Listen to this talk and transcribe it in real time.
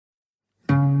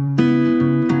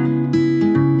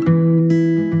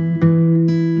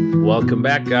Welcome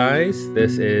back, guys.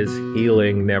 This is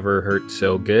Healing Never Hurt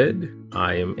So Good.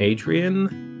 I am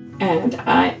Adrian. And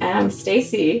I am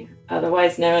Stacy,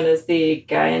 otherwise known as the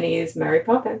Guyanese Mary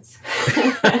Poppins.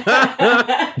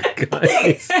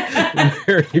 Guyanese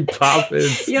Mary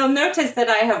Poppins. You'll notice that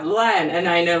I have Len and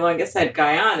I no longer said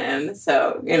Guyanan,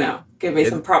 so, give me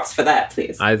some props for that,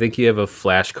 please. I think you have a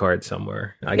flashcard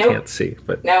somewhere. I can't see,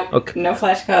 but... No, okay. No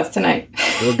flashcards tonight.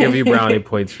 We'll give you brownie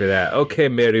points for that. Okay,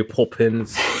 Mary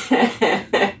Poppins.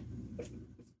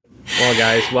 Well,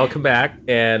 guys, welcome back.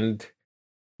 And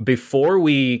before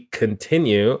we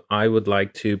continue, I would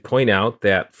like to point out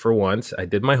that for once, I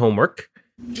did my homework.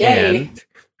 Yay. And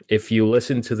if you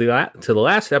listen to the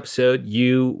last episode,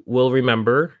 you will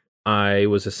remember I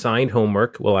was assigned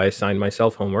homework. Well, I assigned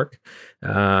myself homework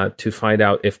to find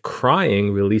out if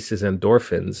crying releases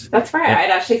endorphins. That's right. I'd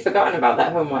actually forgotten about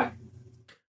that homework.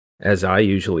 As I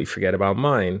usually forget about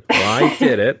mine. Well, I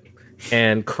did it.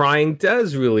 And crying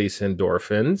does release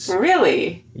endorphins.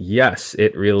 Really? Yes,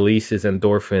 it releases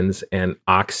endorphins and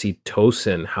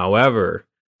oxytocin. However,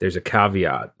 there's a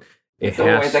caveat. There's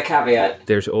always a caveat.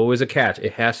 There's always a catch.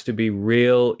 It has to be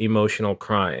real emotional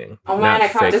crying. Oh man, I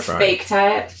can't just fake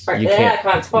it. I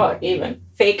can't talk even.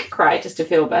 Fake cry just to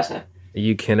feel better.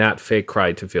 You cannot fake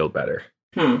cry to feel better.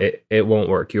 It won't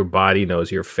work. Your body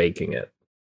knows you're faking it.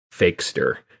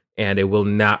 Fakester. And it will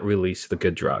not release the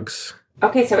good drugs.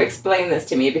 Okay, so explain this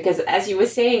to me, because as you were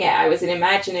saying it, I was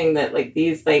imagining that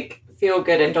these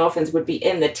feel-good endorphins would be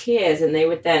in the tears and they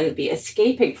would then be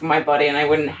escaping from my body and I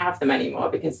wouldn't have them anymore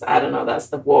because, I don't know, that's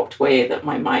the warped way that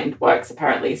my mind works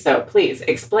apparently. So please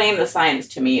explain the science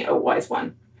to me, a wise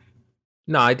one.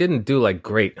 No, I didn't do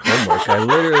great homework. I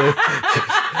literally,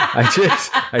 I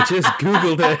just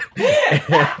Googled it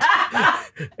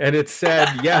and it said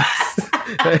yes.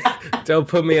 Don't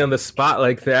put me on the spot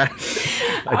like that.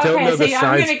 I don't know the science.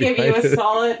 I'm going to give you a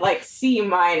solid C-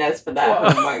 for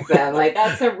that homework then.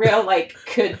 That's a real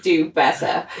could do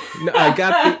better. No, I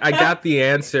got the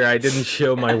answer. I didn't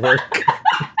show my work.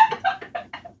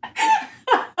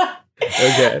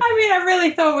 Okay. I really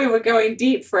thought we were going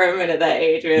deep for a minute there,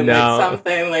 Adrian. No.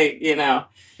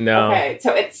 No. Okay,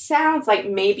 so it sounds like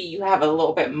maybe you have a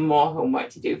little bit more homework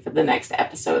to do for the next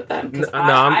episode then. Because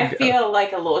I feel a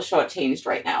little shortchanged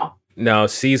right now. No,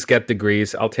 C's get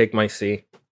degrees. I'll take my C.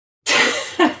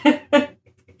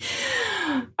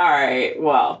 All right.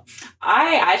 Well,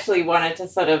 I actually wanted to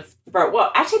there's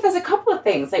a couple of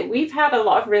things. We've had a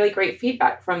lot of really great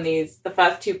feedback from the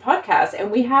first two podcasts,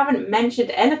 and we haven't mentioned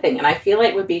anything. And I feel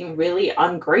like we're being really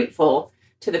ungrateful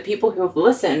to the people who have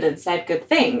listened and said good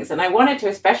things. And I wanted to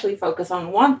especially focus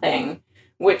on one thing,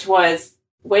 which was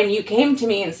when you came to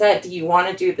me and said, do you want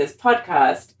to do this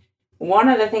podcast? One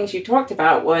of the things you talked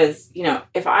about was,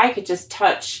 if I could just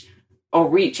touch or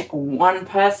reach one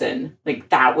person,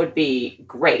 that would be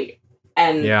great.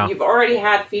 And You've already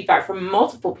had feedback from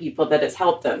multiple people that it's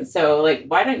helped them. So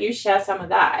why don't you share some of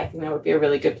that? I think that would be a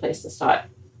really good place to start.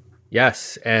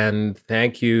 Yes, and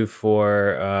thank you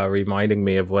for reminding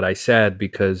me of what I said,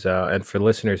 because, and for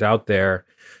listeners out there,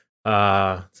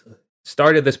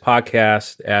 started this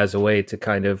podcast as a way to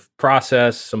kind of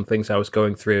process some things I was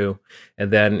going through.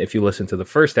 And then if you listen to the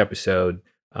first episode,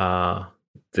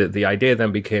 the idea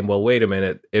then became, well, wait a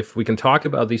minute, if we can talk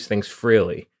about these things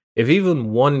freely, if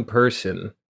even one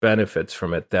person benefits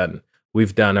from it, then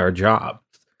we've done our job.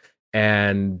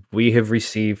 And we have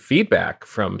received feedback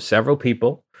from several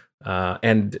people.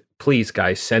 And please,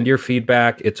 guys, send your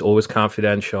feedback. It's always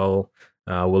confidential.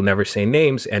 We'll never say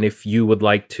names. And if you would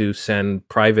like to send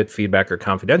private feedback or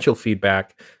confidential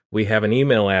feedback, we have an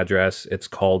email address. It's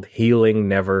called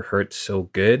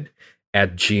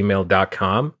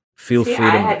healingneverhurtsogood@gmail.com. Feel free to...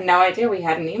 I had no idea we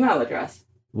had an email address.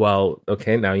 Well,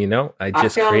 okay, now you know. I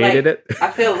just created it.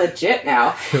 I feel legit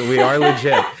now. We are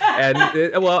legit. And,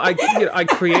 I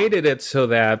created it so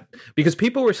that... Because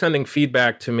people were sending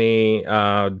feedback to me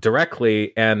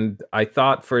directly, and I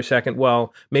thought for a second,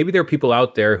 well, maybe there are people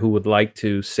out there who would like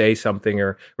to say something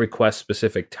or request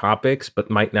specific topics,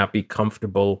 but might not be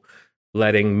comfortable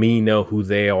letting me know who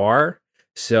they are.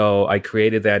 So I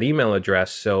created that email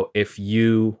address. So if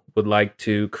you would like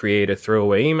to create a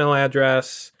throwaway email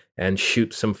address and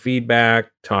shoot some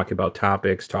feedback, talk about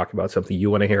topics, talk about something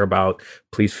you want to hear about,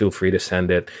 please feel free to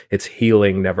send it. It's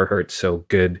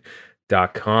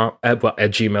healingneverhurtsogood.com at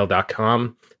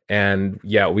gmail.com. And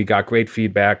we got great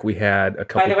feedback. We had a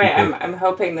couple. By the way, I'm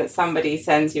hoping that somebody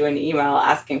sends you an email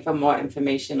asking for more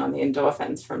information on the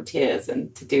endorphins from tears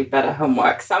and to do better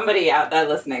homework. Somebody out there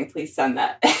listening, please send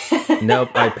that.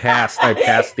 Nope, I passed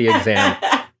the exam.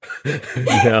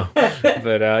 No,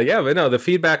 but no, the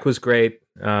feedback was great.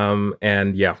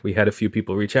 And we had a few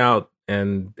people reach out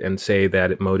and say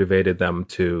that it motivated them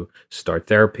to start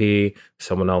therapy.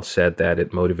 Someone else said that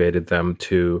it motivated them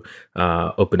to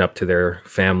open up to their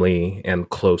family and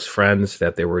close friends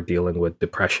that they were dealing with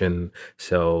depression.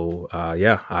 So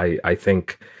yeah, I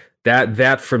think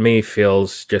that for me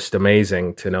feels just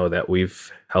amazing to know that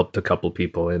we've helped a couple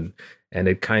people, and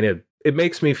it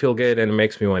makes me feel good, and it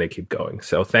makes me want to keep going.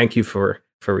 So thank you for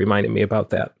reminding me about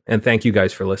that, and thank you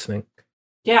guys for listening.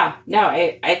 Yeah, no,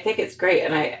 I think it's great,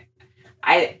 and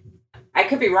I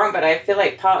could be wrong, but I feel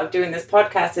like part of doing this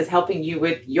podcast is helping you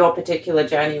with your particular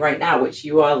journey right now, which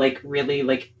you are like really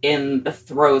like in the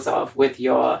throes of with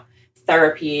your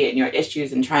therapy and your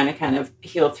issues and trying to kind of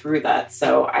heal through that.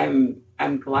 So I'm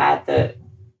glad that,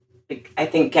 like, I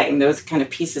think getting those kind of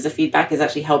pieces of feedback is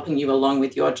actually helping you along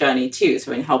with your journey too.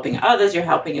 So in helping others, you're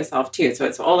helping yourself too. So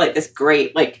it's all like this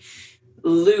great like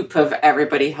loop of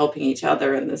everybody helping each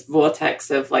other in this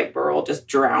vortex of like we're all just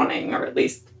drowning, or at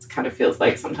least it kind of feels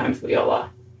like sometimes we all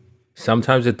are.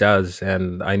 Sometimes it does.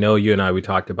 And I know you and we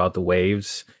talked about the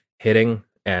waves hitting.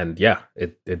 And yeah,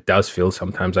 it does feel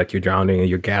sometimes like you're drowning and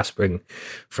you're gasping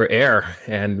for air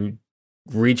and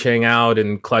reaching out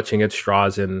and clutching at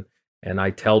straws. And I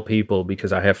tell people,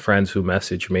 because I have friends who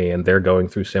message me and they're going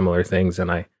through similar things.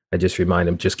 And I just remind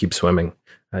them, just keep swimming.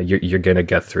 You're going to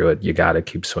get through it. You got to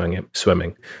keep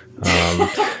swimming.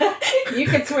 You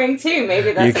could swing too.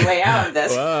 Maybe that's the way out of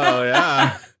this. Oh,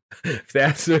 yeah. If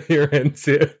that's what you're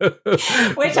into.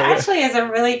 Which actually is a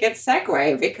really good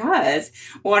segue, because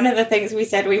one of the things we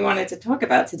said we wanted to talk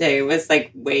about today was like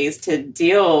ways to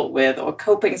deal with or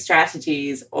coping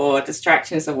strategies or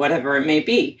distractions or whatever it may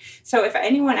be. So if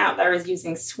anyone out there is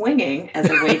using swinging as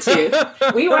a way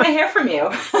to, we want to hear from you.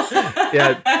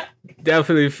 Yeah,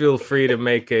 definitely feel free to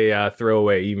make a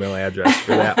throwaway email address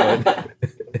for that one.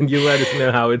 And you let us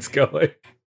know how it's going.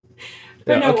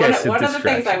 But no, one of the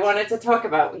things I wanted to talk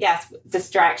about, yes,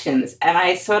 distractions. And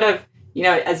I sort of,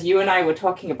 as you and I were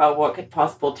talking about what could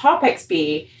possible topics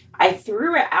be, I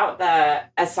threw it out there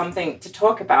as something to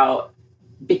talk about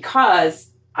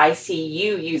because I see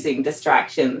you using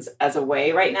distractions as a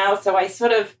way right now. So I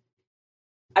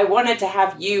wanted to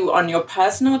have you on your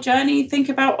personal journey think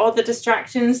about all the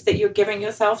distractions that you're giving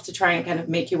yourself to try and kind of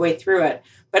make your way through it.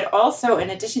 But also, in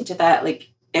addition to that,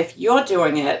 like if you're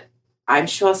doing it, I'm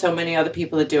sure so many other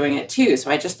people are doing it too. So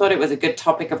I just thought it was a good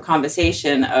topic of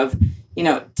conversation of,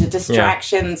 do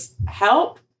distractions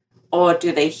help, or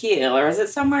do they heal, or is it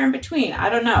somewhere in between? I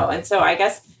don't know. And so I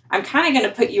guess I'm kind of going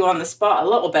to put you on the spot a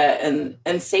little bit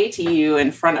and say to you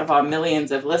in front of our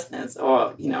millions of listeners,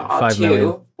 or, our 5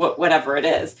 million. Whatever it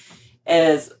is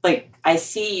like, I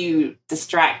see you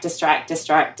distract. And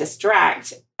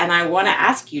I want to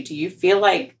ask you, do you feel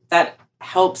like that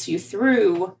helps you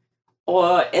through?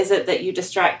 Or is it that you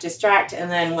distract, and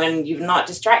then when you're not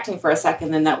distracting for a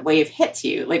second, then that wave hits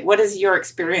you? Like, what is your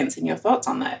experience and your thoughts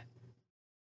on that?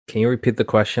 Can you repeat the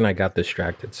question? I got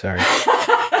distracted. Sorry.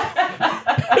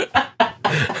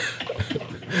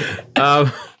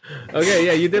 Okay,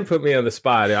 yeah, you did put me on the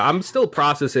spot. I'm still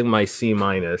processing my C-,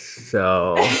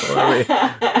 so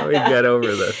let me get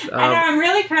over this. I know, I'm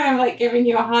really kind of like giving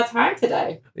you a hard time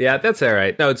today. Yeah, that's all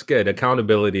right. No, it's good.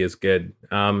 Accountability is good.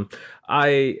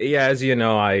 As you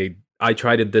know, I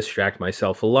try to distract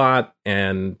myself a lot,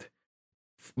 and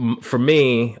for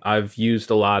me, I've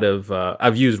used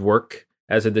work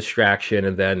as a distraction,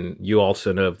 and then you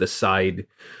also know of the side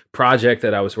project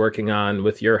that I was working on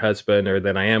with your husband, or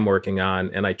that I am working on,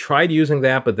 and I tried using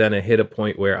that, but then it hit a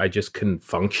point where I just couldn't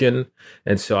function,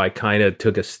 and so I kind of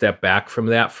took a step back from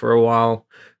that for a while,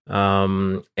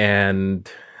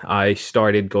 and I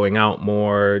started going out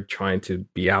more, trying to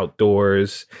be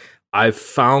outdoors. I've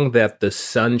found that the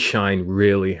sunshine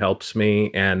really helps me,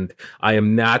 and I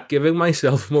am not giving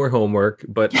myself more homework,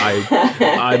 but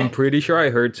I'm pretty sure I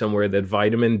heard somewhere that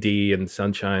vitamin D and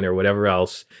sunshine or whatever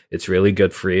else, it's really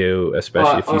good for you,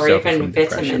 especially if you suffer from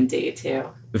depression. Or even vitamin D too.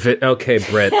 Okay,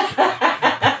 Britt.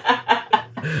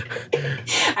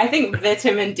 I think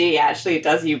vitamin D actually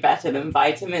does you better than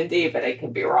vitamin D, but I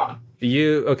could be wrong.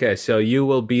 So you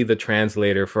will be the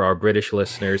translator for our British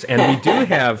listeners, and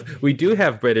we do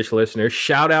have British listeners.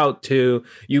 Shout out to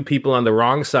you people on the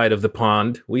wrong side of the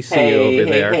pond. We see you over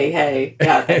there. Hey.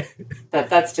 Yeah,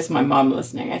 that's just my mom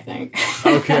listening, I think.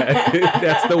 Okay,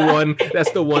 that's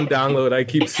the one download I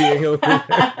keep seeing over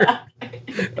there.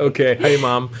 Okay, hey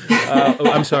mom.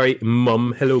 I'm sorry,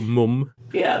 mum. Hello, mum.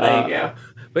 Yeah, there you go.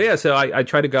 But yeah, so I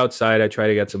try to go outside. I try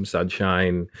to get some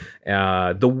sunshine.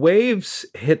 The waves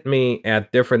hit me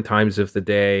at different times of the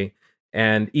day.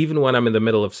 And even when I'm in the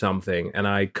middle of something, and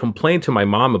I complain to my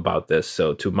mom about this.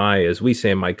 So to my, as we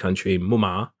say in my country,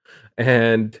 muma.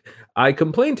 And I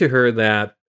complain to her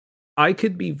that I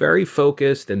could be very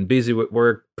focused and busy with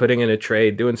work, putting in a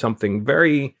trade, doing something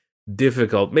very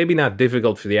difficult, maybe not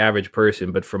difficult for the average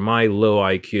person, but for my low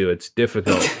IQ, it's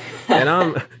difficult. And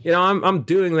I'm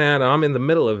doing that. I'm in the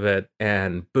middle of it,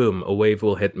 and boom, a wave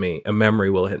will hit me. A memory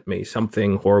will hit me.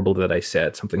 Something horrible that I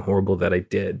said, something horrible that I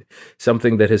did,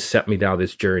 something that has set me down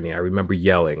this journey. I remember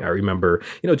yelling. I remember,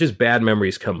 just bad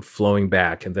memories come flowing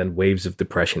back, and then waves of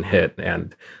depression hit.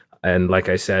 And like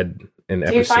I said,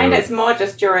 do you find it's more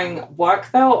just during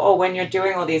work though, or when you're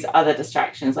doing all these other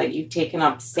distractions, like you've taken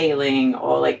up sailing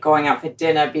or like going out for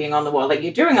dinner, being on the wall, like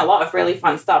you're doing a lot of really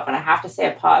fun stuff. And I have to say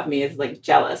a part of me is like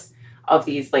jealous of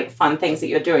these like fun things that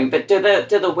you're doing. But do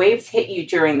the waves hit you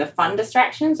during the fun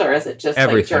distractions, or is it just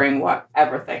like during work?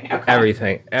 Everything.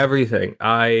 Okay. Everything.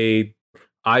 I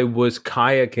was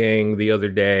kayaking the other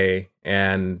day,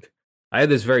 and I had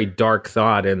this very dark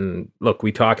thought, and look,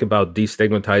 we talk about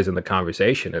destigmatizing the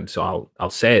conversation, and so I'll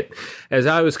say it. As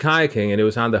I was kayaking, and it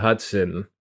was on the Hudson,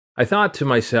 I thought to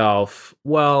myself,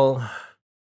 well,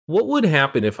 what would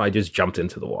happen if I just jumped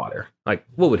into the water? Like,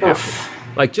 what would happen?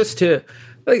 Like, this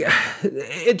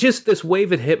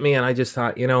wave had hit me, and I just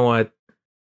thought, you know what?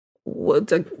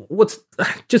 What's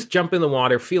just jump in the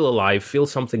water, feel alive, feel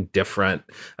something different.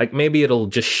 Like maybe it'll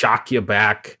just shock you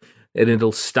back, and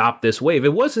it'll stop this wave.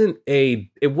 It wasn't a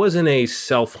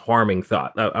self-harming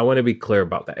thought. I want to be clear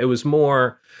about that. It was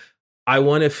more, I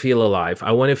want to feel alive.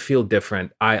 I want to feel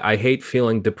different. I hate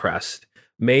feeling depressed.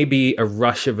 Maybe a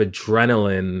rush of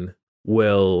adrenaline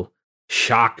will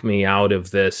shock me out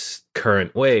of this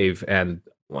current wave. And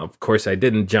well, of course I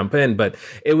didn't jump in, but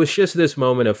it was just this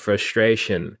moment of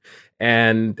frustration.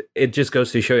 And it just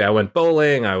goes to show you, I went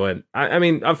bowling. I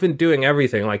mean, I've been doing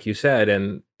everything, like you said,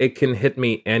 and it can hit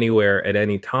me anywhere at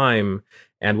any time.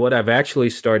 And what I've actually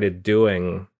started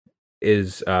doing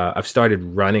is I've started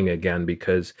running again,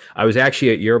 because I was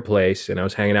actually at your place and I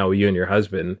was hanging out with you and your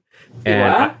husband.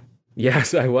 And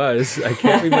yes, I was. I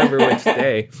can't remember which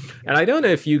day. And I don't know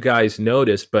if you guys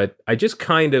noticed, but I just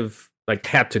kind of like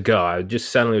had to go. I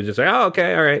just suddenly was just like, oh,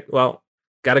 okay, all right, well,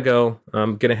 gotta go.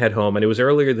 I'm gonna head home. And it was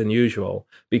earlier than usual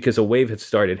because a wave had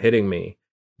started hitting me.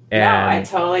 And no, I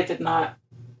totally did not.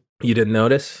 You didn't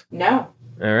notice? No.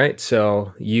 All right.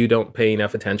 So you don't pay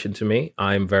enough attention to me.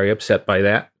 I'm very upset by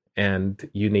that. And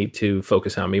you need to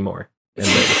focus on me more. And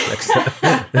notice next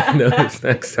time. Notice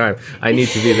next time. I need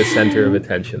to be the center of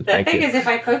attention. The thing is, if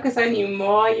I focus on you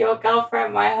more, your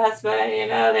girlfriend, my husband,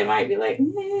 they might be like,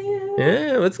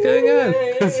 yeah, what's going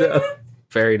on? So,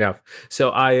 fair enough.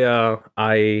 So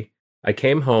I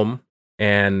came home,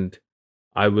 and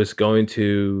I was going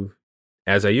to,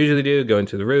 as I usually do, go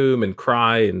into the room and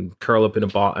cry and curl up in a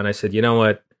ball. And I said, you know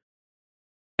what?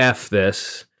 F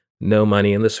this. No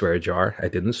money in the swear jar. I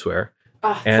didn't swear.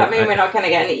 Oh, does that mean we're not going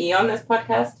to get an E on this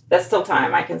podcast? There's still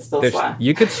time. I can still swear.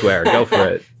 You could swear. Go for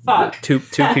it. Fuck. Two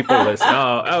people listen.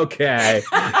 Oh, okay.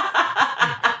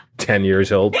 10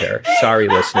 years old there. Sorry,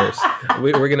 listeners.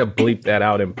 We're going to bleep that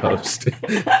out in post.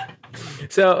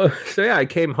 So yeah, I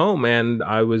came home, and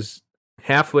I was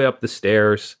halfway up the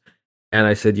stairs, and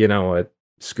I said, you know what?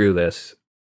 Screw this.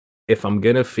 If I'm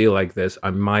going to feel like this, I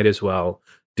might as well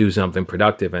do something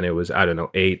productive. And it was, I don't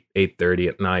know, 8:30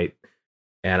 at night.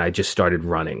 And I just started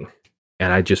running,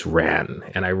 and I just ran,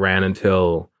 and I ran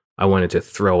until I wanted to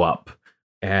throw up.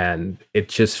 And it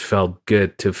just felt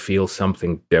good to feel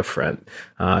something different.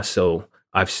 So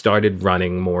I've started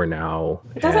running more now.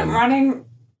 Doesn't running,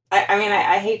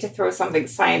 I hate to throw something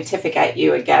scientific at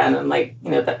you again and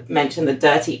mention the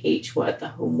dirty H word, the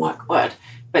homework word,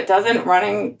 but doesn't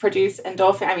running produce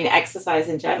endorphin? I mean, exercise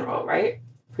in general, right?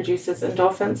 Produces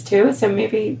endorphins too. So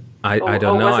maybe I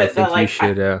don't know. I think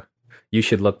you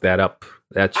should look that up.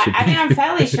 That should. I'm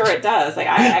fairly sure it does. Like,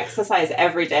 I exercise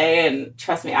every day, and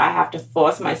trust me, I have to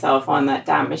force myself on that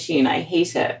damn machine. I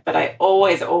hate it, but I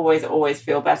always, always, always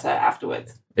feel better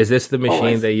afterwards. Is this the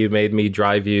machine that you made me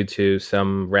drive you to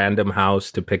some random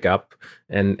house to pick up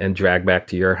and drag back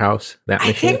to your house? That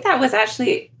machine? I think that was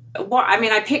actually. Well,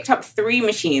 I picked up 3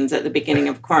 machines at the beginning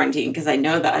of quarantine because I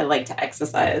know that I like to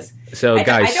exercise. So,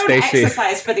 guys, I don't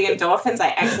exercise for the endorphins. I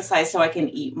exercise so I can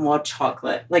eat more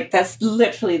chocolate. Like, that's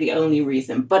literally the only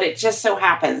reason. But it just so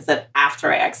happens that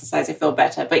after I exercise, I feel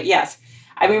better. But yes,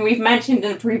 we've mentioned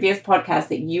in a previous podcast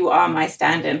that you are my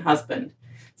stand-in husband.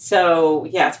 So,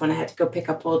 yes, when I had to go pick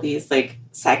up all these, like,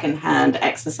 secondhand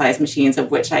exercise machines,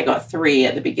 of which I got 3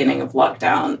 at the beginning of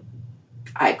lockdown,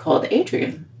 I called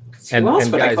Adrian. Who else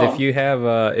And would I guys, call?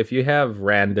 if you have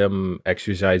random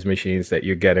exercise machines that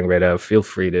you're getting rid of, feel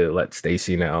free to let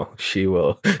Stacy know. She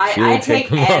will I take take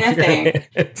them off your anything.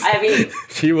 hands. I mean,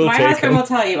 She will my take husband them. will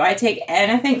tell you I take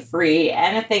anything free,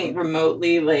 anything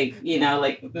remotely, like,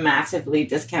 like massively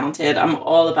discounted. I'm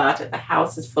all about it. The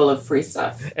house is full of free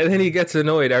stuff. And then he gets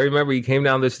annoyed. I remember he came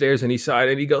down the stairs and he saw it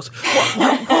and he goes,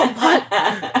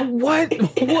 what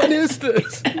is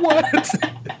this? What?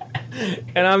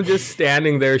 And I'm just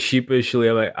standing there sheepishly.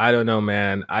 I'm like, I don't know,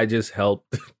 man. I just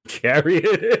helped carry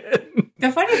it in.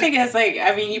 The funny thing is, like,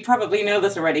 I mean, you probably know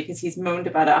this already because he's moaned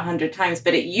about it 100 times,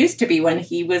 but it used to be when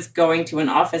he was going to an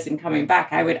office and coming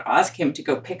back, I would ask him to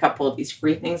go pick up all these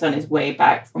free things on his way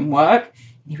back from work.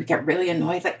 And he would get really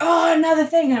annoyed, like, oh, another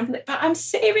thing. And I'm like, but I'm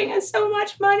saving us so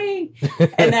much money.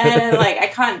 And then, like, I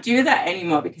can't do that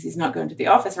anymore because he's not going to the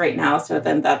office right now. So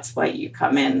then that's why you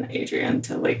come in, Adrian,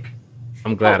 to, like,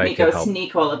 I'm glad help I me could go help.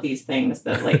 sneak all of these things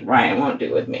that, like, Ryan won't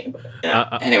do with me. But,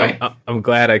 yeah. Anyway. I'm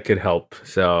glad I could help.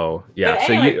 So yeah, But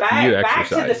so anyway, you back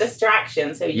to the exercise.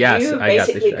 distraction. So Yes, you I got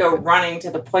basically go distracted. running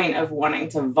to the point of wanting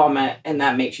to vomit, and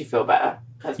that makes you feel better.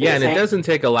 That's what Yeah, you're and it saying? doesn't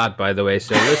take a lot, by the way.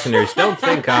 So listeners, don't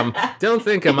think I'm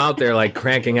out there like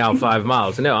cranking out 5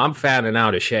 miles. No, I'm fat and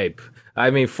out of shape. I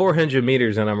mean, 400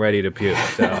 meters and I'm ready to puke.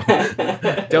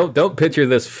 So don't picture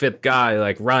this fit guy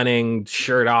like running,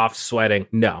 shirt off, sweating.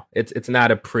 No, it's not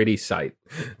a pretty sight.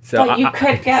 So But you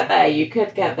could get there. You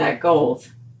could get that gold.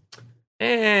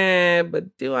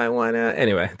 but do I want to?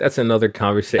 Anyway, that's another That's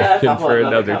conversation a whole for other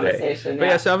another day. conversation. But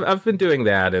yeah, so I've been doing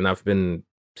that, and I've been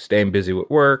staying busy with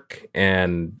work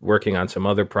and working on some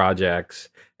other projects,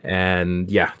 and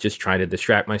yeah, just trying to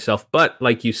distract myself. But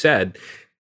like you said,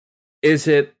 is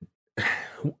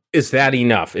that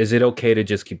enough? Is it okay to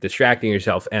just keep distracting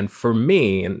yourself? And for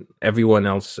me, and everyone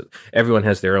else, everyone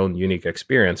has their own unique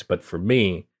experience, but for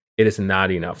me, it is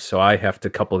not enough. So I have to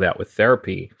couple that with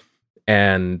therapy.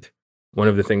 And one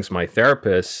of the things my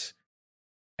therapist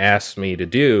asks me to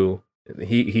do,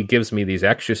 he gives me these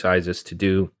exercises to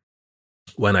do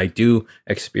when I do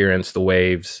experience the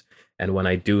waves and when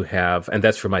I do have, and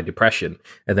that's for my depression.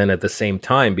 And then at the same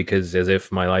time, because as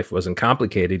if my life wasn't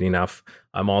complicated enough,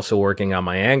 I'm also working on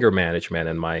my anger management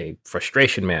and my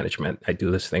frustration management. I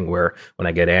do this thing where when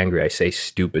I get angry, I say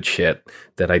stupid shit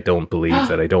that I don't believe,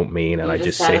 that I don't mean, and You I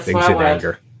just just said say a things swear in word.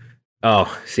 anger.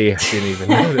 Oh, see, I didn't even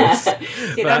know this.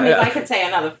 See, But, that means I could say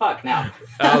another fuck now.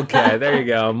 Okay, there you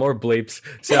go. More bleeps.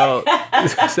 So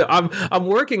I'm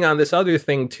working on this other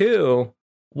thing too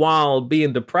while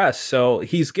being depressed. So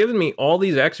he's given me all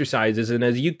these exercises, and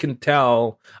as you can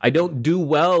tell, I don't do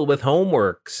well with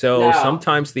homework. So No.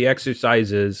 sometimes the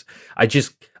exercises, I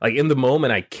just like in the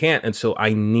moment I can't, and so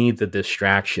I need the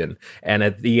distraction. And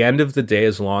at the end of the day,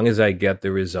 as long as I get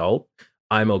the result,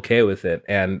 I'm okay with it.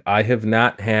 And I have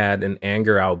not had an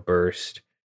anger outburst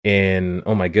in,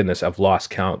 oh my goodness, I've lost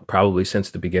count probably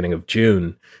since the beginning of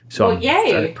June. So Well, I'm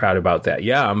yay. very proud about that.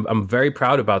 Yeah, I'm very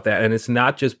proud about that. And it's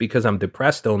not just because I'm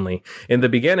depressed only. In the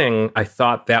beginning, I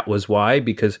thought that was why,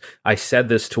 because I said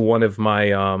this to one of my,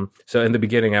 so in the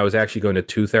beginning, I was actually going to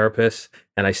 2 therapists.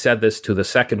 And I said this to the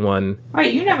second one.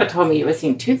 Wait, you never told me you were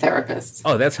seeing 2 therapists.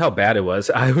 Oh, that's how bad it was.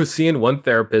 I was seeing one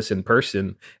therapist in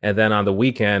person, and then on the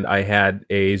weekend, I had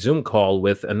a Zoom call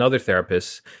with another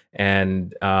therapist.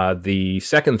 And the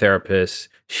second therapist,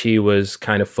 she was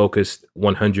kind of focused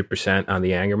 100% on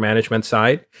the anger management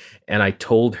side. And I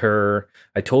told her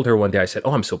one day, I said,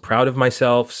 "Oh, I'm so proud of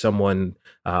myself. Someone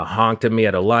honked at me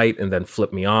at a light and then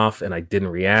flipped me off, and I didn't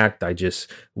react. I just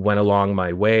went along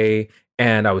my way."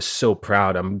 And I was so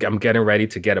proud. I'm getting ready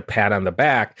to get a pat on the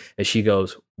back. And she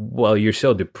goes, "Well, you're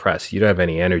so depressed. You don't have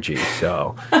any energy."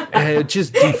 So and it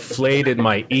just deflated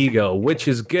my ego, which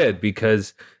is good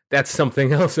because that's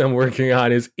something else I'm working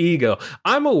on is ego.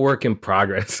 I'm a work in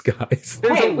progress, guys.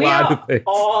 There's Hey, a we lot are of things.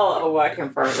 all a work in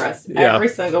progress. Yeah. Every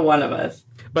single one of us.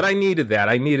 But I needed that.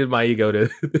 I needed my ego to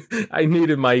I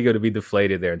needed my ego to be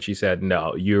deflated there. And she said,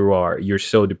 "No, you're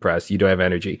so depressed. You don't have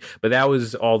energy." But that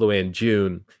was all the way in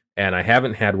June. And I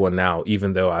haven't had one now,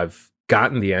 even though I've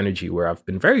gotten the energy where I've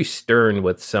been very stern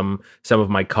with some of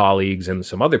my colleagues and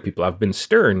some other people. I've been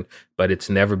stern, but it's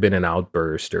never been an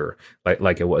outburst or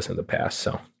like it was in the past.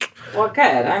 So, Well, good.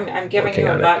 I'm giving Working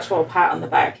you a on it. virtual pat on the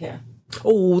back here.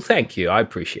 oh, thank you. I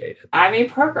appreciate it. I mean,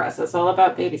 progress. It's all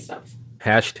about baby steps.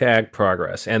 Hashtag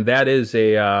progress. And that is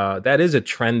a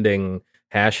trending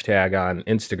hashtag on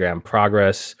Instagram,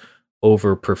 progress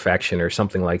over perfection or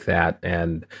something like that.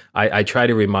 And I try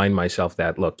to remind myself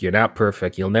that, look, you're not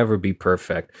perfect. You'll never be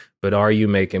perfect, but are you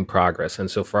making progress?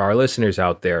 And so for our listeners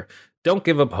out there, don't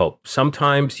give up hope.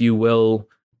 Sometimes you will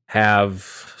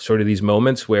have sort of these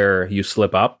moments where you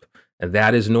slip up, and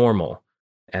that is normal.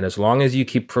 And as long as you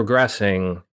keep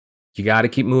progressing, you got to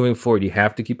keep moving forward. You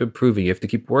have to keep improving. You have to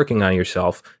keep working on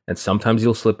yourself. And sometimes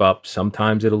you'll slip up.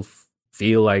 Sometimes it'll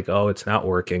feel like, oh, it's not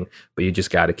working, but you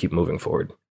just got to keep moving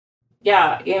forward.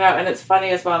 Yeah, and it's funny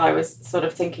as well. I was sort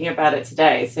of thinking about it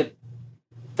today. So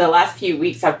the last few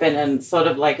weeks I've been in sort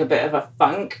of like a bit of a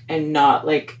funk, and not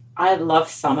like, I love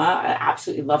summer. I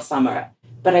absolutely love summer,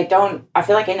 but I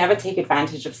feel like I never take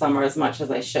advantage of summer as much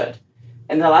as I should.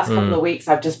 In the last couple of weeks,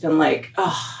 I've just been like,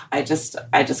 oh, I just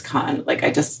can't. Like,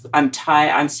 I'm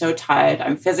tired. I'm so tired.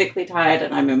 I'm physically tired,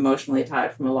 and I'm emotionally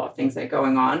tired from a lot of things that are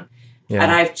going on. Yeah.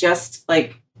 And I've just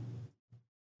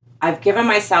I've given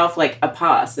myself like a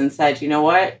pass and said, you know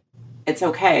what? It's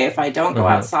okay if I don't go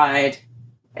outside.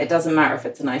 It doesn't matter if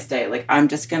it's a nice day. Like, I'm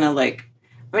just going to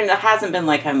it hasn't been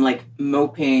like I'm like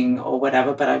moping or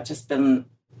whatever, but I've just been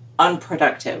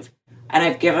unproductive. And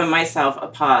I've given myself a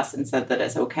pass and said that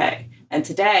it's okay. And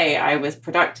today I was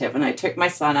productive, and I took my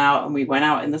son out and we went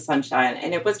out in the sunshine,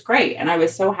 and it was great. And I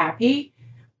was so happy,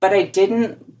 but I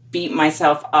didn't beat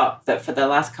myself up that for the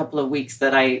last couple of weeks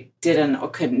that I didn't or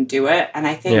couldn't do it. And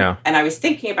I think, and I was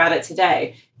thinking about it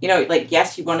today,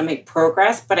 yes, you want to make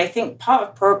progress, but I think part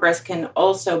of progress can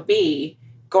also be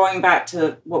going back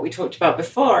to what we talked about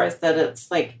before, is that it's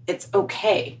like, it's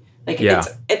okay.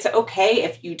 It's okay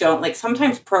if you don't,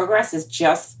 sometimes progress is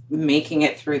just making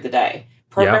it through the day.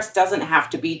 Progress doesn't have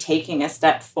to be taking a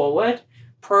step forward.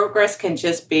 Progress can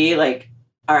just be like,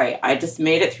 all right, I just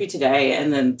made it through today,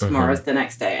 and then tomorrow's the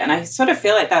next day. And I sort of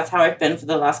feel like that's how I've been for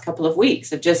the last couple of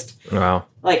weeks, of just I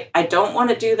don't want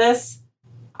to do this.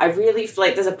 I really feel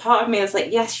like there's a part of me that's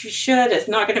like, yes, you should. It's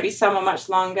not going to be summer much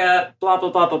longer, blah,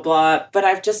 blah, blah, blah, blah. But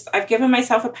I've given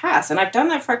myself a pass, and I've done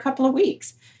that for a couple of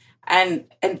weeks. And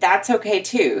that's okay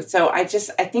too. So I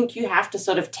think you have to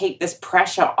sort of take this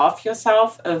pressure off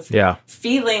yourself of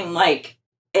feeling like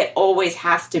it always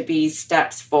has to be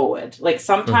steps forward. Like,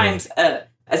 sometimes a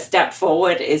step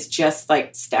forward is just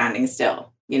like standing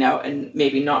still, and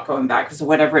maybe not going backwards or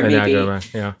whatever it may be.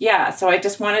 Yeah. So I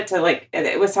just wanted to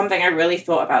it was something I really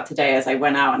thought about today as I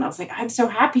went out, and I was like, I'm so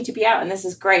happy to be out, and this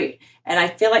is great. And I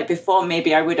feel like before,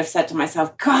 maybe I would have said to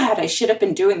myself, God, I should have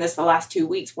been doing this the last 2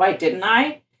 weeks. Why didn't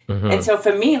I? And so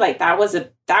for me, that was a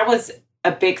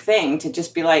big thing, to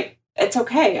just be like, it's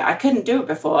okay. I couldn't do it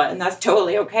before, and that's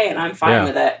totally okay, and I'm fine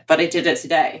with it. But I did it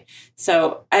today.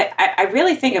 So I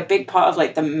really think a big part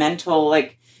of the mental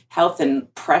health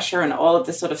and pressure and all of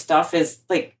this sort of stuff is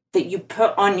that you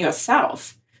put on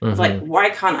yourself. Of why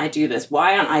can't I do this?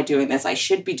 Why aren't I doing this? I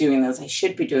should be doing this. I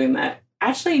should be doing that.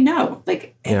 Actually, no.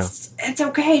 It's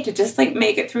okay to just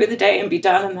make it through the day and be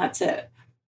done, and that's it.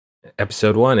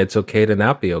 Episode 1, it's okay to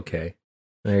not be okay.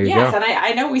 There you go. Yes, and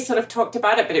I know we sort of talked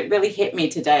about it, but it really hit me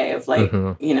today of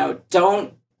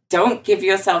don't give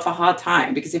yourself a hard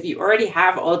time, because if you already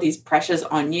have all these pressures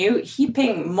on you,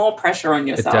 heaping more pressure on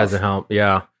yourself, it doesn't help.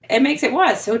 Yeah. It makes it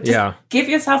worse. So just give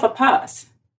yourself a pass.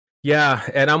 Yeah,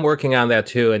 and I'm working on that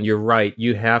too, and you're right.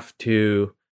 You can't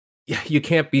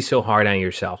be so hard on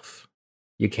yourself.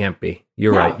 You can't be.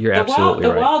 You're right. You're absolutely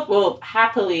right. The world will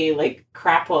happily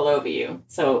crap all over you.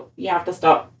 So you have to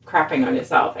stop crapping on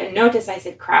yourself. And notice I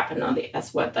said crap and not the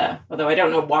S word there. Although I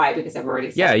don't know why, because I've already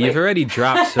said you've already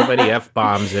dropped so many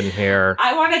F-bombs in here.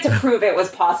 I wanted to prove it was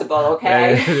possible,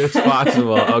 okay? It's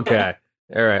possible. Okay.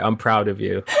 All right. I'm proud of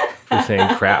you for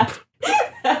saying crap.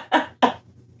 All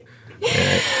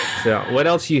right. So what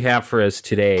else you have for us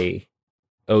today,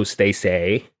 oh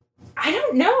Stacey? I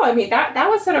don't know. I mean, that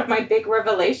was sort of my big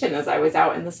revelation as I was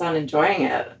out in the sun enjoying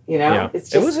it. It's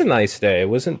just... It was a nice day. It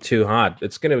wasn't too hot.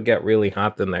 It's going to get really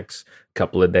hot the next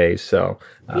couple of days. So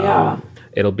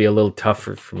it'll be a little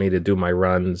tougher for me to do my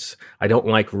runs. I don't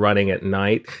like running at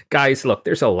night. Guys, look,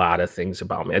 there's a lot of things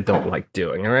about me I don't like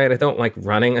doing. All right. I don't like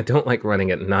running. I don't like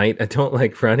running at night. I don't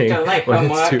like running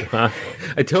when it's too hot.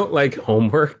 I don't like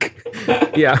homework.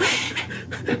 Yeah.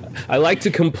 I like to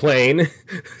complain.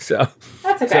 So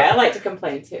that's okay. I like to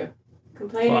complain too.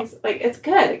 Complaining is it's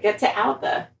good. It gets it out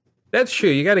there. That's true.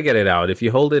 You got to get it out. If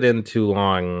you hold it in too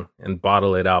long and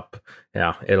bottle it up,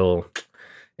 it'll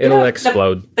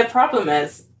explode. The problem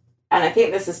is, and I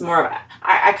think this is more of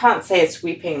I can't say a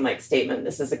sweeping statement,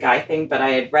 this is a guy thing, but I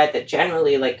had read that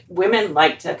generally women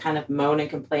like to kind of moan and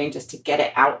complain just to get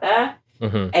it out there.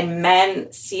 And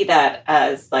men see that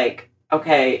as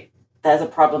okay, there's a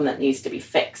problem that needs to be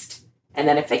fixed. And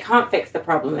then if they can't fix the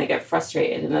problem, they get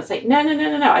frustrated. And it's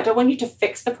no. I don't want you to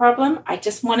fix the problem. I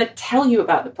just want to tell you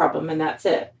about the problem, and that's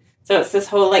it. So it's this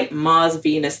whole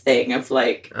Mars-Venus thing of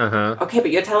okay,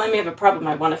 but you're telling me of a problem.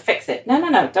 I want to fix it.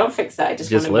 No, don't fix it. I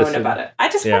just want to moan about it. I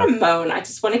just want to moan. I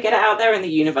just want to get it out there in the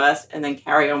universe and then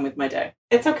carry on with my day.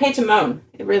 It's okay to moan.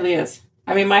 It really is.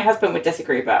 I mean, my husband would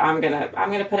disagree, but I'm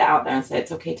gonna put it out there and say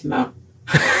it's okay to moan.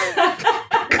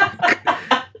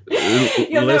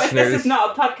 You'll notice this is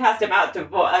not a podcast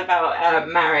about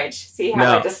marriage. See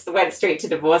how I just went straight to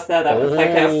divorce there? That was like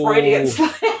a Freudian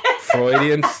slip.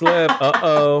 Freudian slip.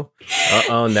 Uh-oh.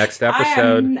 Next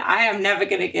episode. I am never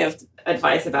going to give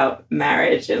advice about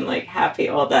marriage and like happy,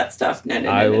 all that stuff. No.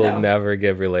 I will never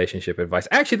give relationship advice.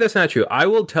 Actually, that's not true. I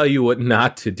will tell you what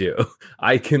not to do.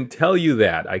 I can tell you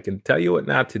that. I can tell you what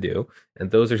not to do.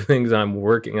 And those are things I'm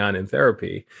working on in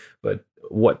therapy. But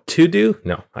what to do?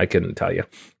 No, I couldn't tell you.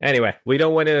 Anyway, we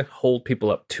don't want to hold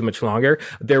people up too much longer.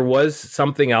 There was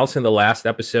something else in the last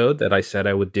episode that I said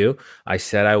I would do. I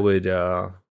said I would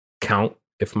count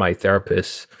if my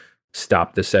therapist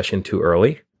stopped the session too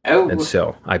early. Oh. And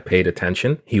so I paid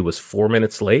attention. He was 4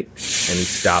 minutes late and he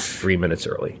stopped 3 minutes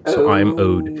early. So I'm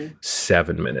owed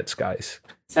 7 minutes, guys.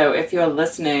 So if you're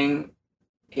listening,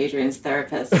 Adrian's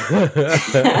therapist, I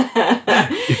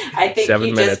think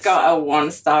 7 minutes. Just got a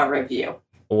 1-star review.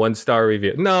 1-star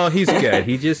review. No, he's good.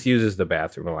 He just uses the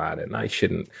bathroom a lot, and I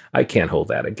can't hold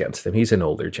that against him. He's an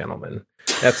older gentleman.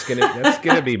 That's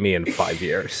gonna be me in 5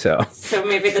 years. So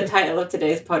maybe the title of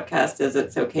today's podcast is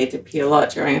 "It's okay to peel out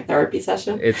during a therapy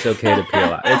session." It's okay to peel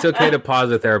out. It's okay to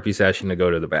pause a therapy session to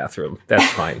go to the bathroom. That's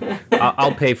fine.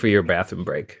 I'll pay for your bathroom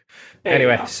break.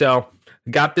 Anyway, so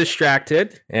got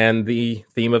distracted, and the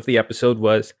theme of the episode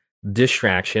was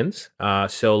distractions.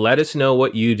 So let us know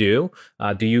what you do.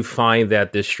 Do you find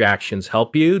that distractions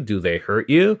help you? Do they hurt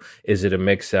you? Is it a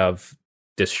mix of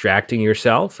distracting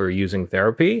yourself or using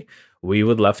therapy? We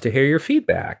would love to hear your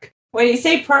feedback. When you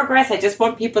say progress, I just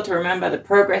want people to remember that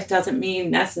progress doesn't mean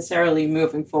necessarily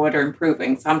moving forward or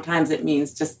improving. Sometimes it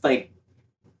means just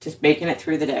making it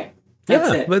through the day.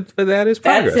 That's it. But that is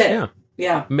progress. That's it.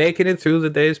 Yeah. Making it through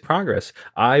the day's progress.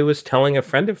 I was telling a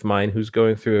friend of mine who's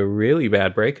going through a really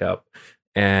bad breakup,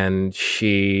 and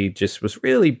she just was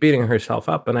really beating herself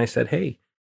up. And I said, hey,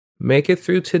 make it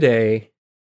through today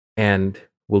and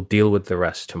we'll deal with the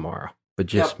rest tomorrow. But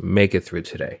just make it through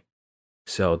today.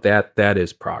 So that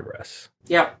is progress.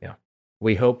 Yep. Yeah.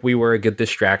 We hope we were a good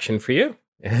distraction for you.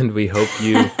 And we hope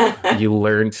you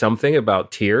learned something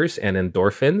about tears and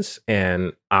endorphins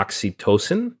and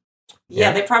oxytocin.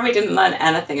 Yeah, they probably didn't learn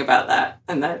anything about that,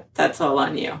 and that's all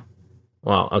on you.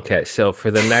 Well, okay. So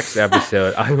for the next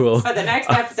episode, I will. For the next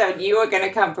episode, you are going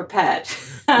to come prepared.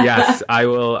 Yes, I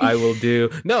will. I will do.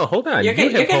 No, hold on. You're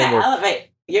going to elevate.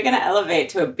 You're going to elevate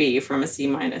to a B from a C-.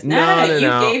 No.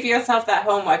 You gave yourself that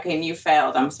homework and you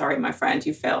failed. I'm sorry, my friend.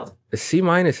 You failed. A C-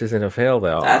 isn't a fail,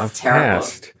 though. That's terrible.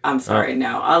 I'm sorry.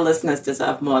 No, our listeners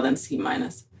deserve more than C-.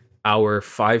 Our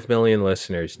 5 million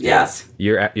listeners do. Yes.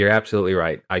 You're absolutely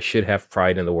right. I should have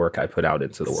pride in the work I put out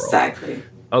into the world. Exactly.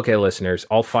 Okay, listeners,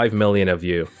 all 5 million of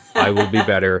you, I will be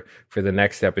better for the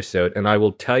next episode. And I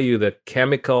will tell you the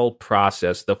chemical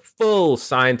process, the full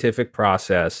scientific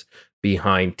process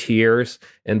behind tears,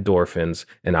 endorphins,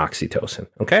 and oxytocin.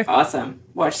 Okay? Awesome.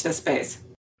 Watch this space.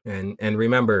 And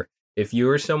remember, if you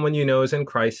or someone you know is in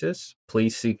crisis,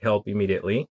 please seek help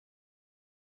immediately.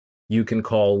 You can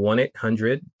call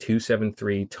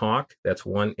 1-800-273-TALK. That's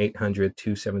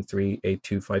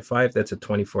 1-800-273-8255. That's a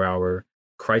 24-hour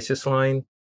crisis line.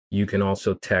 You can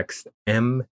also text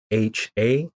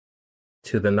MHA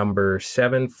to the number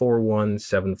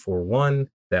 741-741.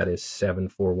 That is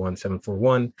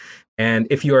 741-741. And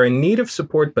if you are in need of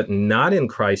support but not in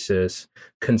crisis,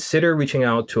 consider reaching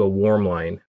out to a warm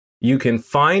line. You can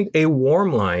find a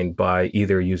warm line by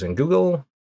either using Google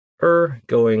or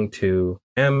going to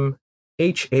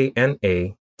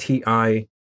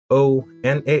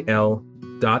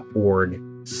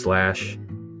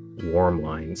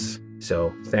MHANATIONAL.org/warmlines.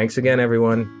 So thanks again,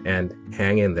 everyone, and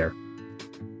hang in there.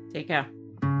 Take care.